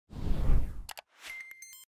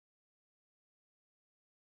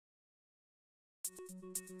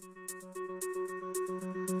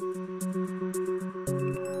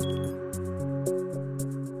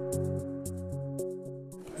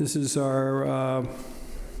This is our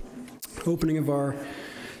opening of our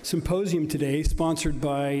symposium today, sponsored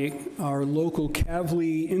by our local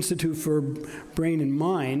Kavli Institute for Brain and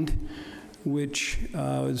Mind, which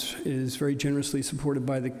is very generously supported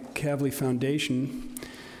by the Kavli Foundation.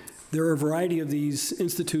 There are a variety of these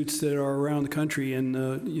institutes that are around the country, and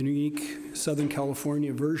the unique Southern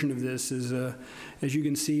California version of this is, as you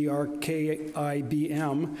can see, our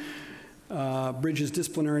KIBM bridges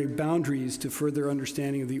disciplinary boundaries to further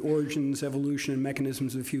understanding of the origins, evolution, and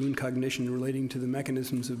mechanisms of human cognition relating to the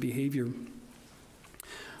mechanisms of behavior.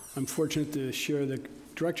 I'm fortunate to share the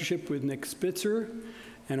directorship with Nick Spitzer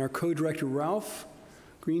and our co-director Ralph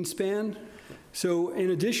Greenspan. So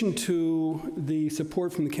in addition to the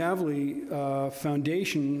support from the Kavli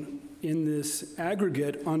Foundation, in this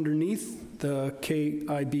aggregate underneath the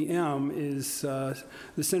KIBM is the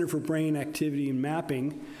Center for Brain Activity and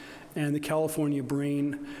Mapping, and the California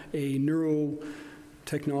Brain, a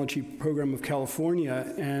neurotechnology program of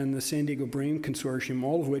California, and the San Diego Brain Consortium,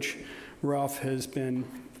 all of which Ralph has been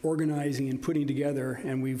organizing and putting together,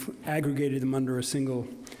 and we've aggregated them under a single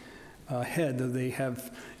head, though they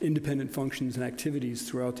have independent functions and activities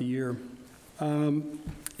throughout the year.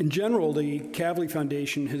 In general, the Kavli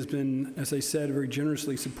Foundation has been, as I said, very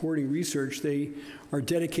generously supporting research. They are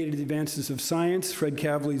dedicated to the advances of science. Fred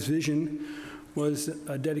Kavli's vision was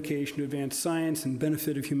a dedication to advance science and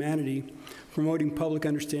benefit of humanity, promoting public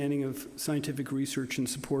understanding of scientific research in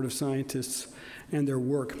support of scientists and their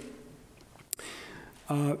work.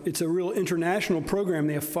 It's a real international program.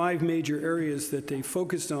 They have 5 major areas that they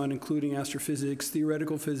focused on, including astrophysics,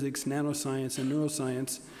 theoretical physics, nanoscience, and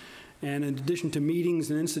neuroscience. And in addition to meetings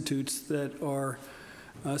and institutes that are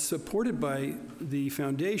supported by the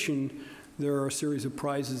foundation, there are a series of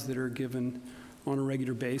prizes that are given on a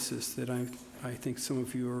regular basis that I think some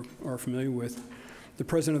of you are familiar with. The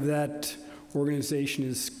president of that organization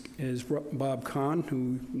is Bob Kahn,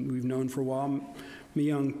 who we've known for a while.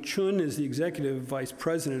 Mi-Young Chun is the executive vice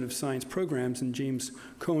president of science programs, and James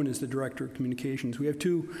Cohen is the director of communications. We have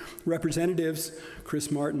 2 representatives, Chris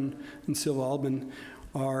Martin and Sylva Albin,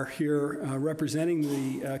 are here representing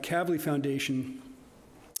the Kavli Foundation,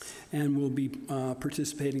 and will be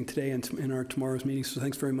participating today in our tomorrow's meeting, so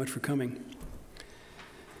thanks very much for coming.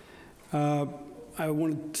 I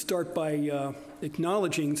want to start by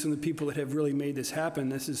acknowledging some of the people that have really made this happen.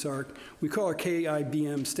 This is we call our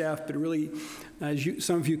KIBM staff, but really, as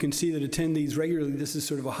some of you can see that attend these regularly, this is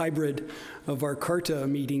sort of a hybrid of our CARTA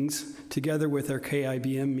meetings together with our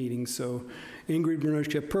KIBM meetings. So Ingrid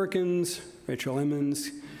Bernard-Perkins, Rachel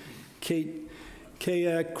Emmons, Kate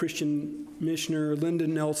Kayak, Christian Mishner, Linda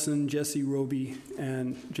Nelson, Jesse Roby,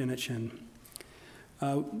 and Janet Chen.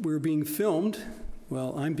 We're being filmed.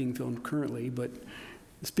 Well, I'm being filmed currently, but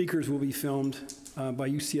the speakers will be filmed by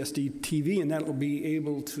UCSD TV, and that will be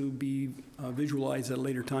able to be visualized at a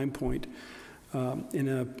later time point in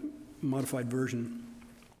a modified version.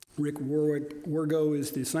 Rick Wargo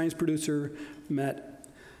is the science producer. Matt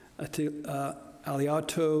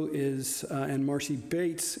Aliato is, and Marcy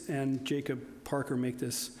Bates and Jacob Parker make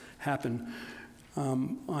this happen.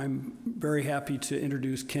 I'm very happy to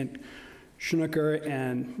introduce Kent Schnucker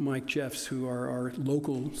and Mike Jeffs, who are our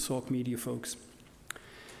local Salk Media folks.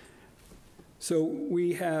 So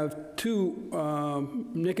we have 2,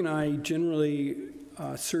 Nick and I generally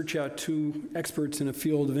search out 2 experts in a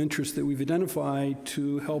field of interest that we've identified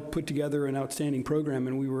to help put together an outstanding program,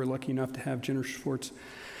 and we were lucky enough to have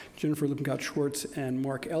Jennifer Lippincott-Schwartz and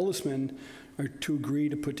Mark Ellisman to agree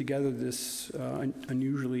to put together this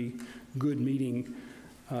unusually good meeting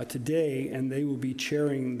today, and they will be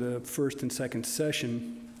chairing the first and second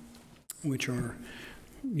session, which are,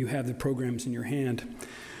 you have the programs in your hand.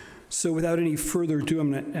 So without any further ado,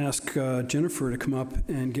 I'm going to ask Jennifer to come up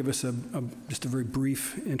and give us just a very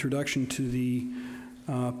brief introduction to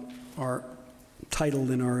our title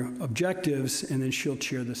and our objectives, and then she'll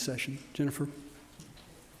chair this session. Jennifer.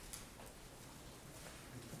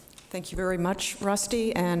 Thank you very much,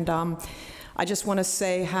 Rusty, and I just want to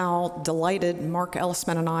say how delighted Mark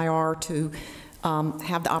Ellisman and I are to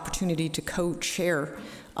have the opportunity to co-chair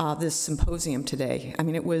this symposium today. I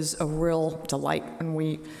mean, it was a real delight when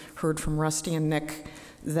we heard from Rusty and Nick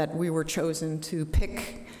that we were chosen to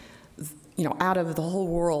pick, out of the whole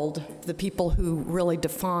world, the people who really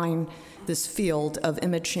define this field of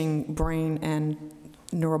imaging brain and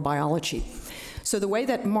neurobiology. So the way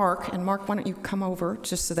that Mark, why don't you come over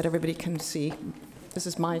just so that everybody can see this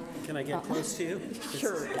is my... Can I get close to you?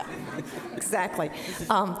 Sure, yeah, exactly.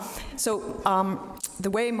 The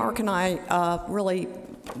way Mark and I really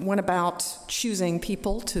went about choosing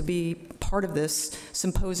people to be part of this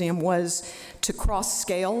symposium was to cross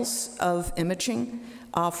scales of imaging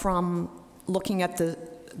from looking at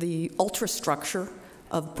the ultrastructure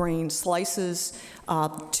of brain slices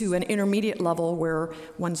to an intermediate level where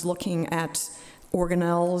one's looking at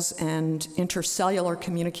organelles and intercellular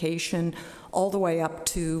communication, all the way up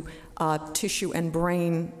to tissue and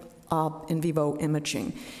brain in vivo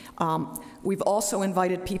imaging. We've also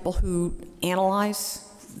invited people who analyze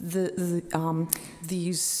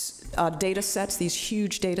these data sets, these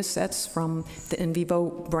huge data sets from the in vivo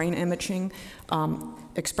brain imaging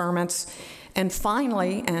experiments. And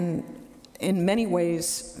finally, and in many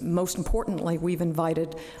ways, most importantly, we've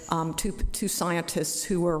invited two scientists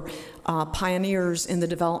who are pioneers in the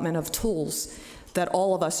development of tools that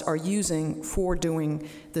all of us are using for doing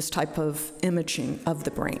this type of imaging of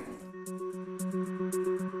the brain.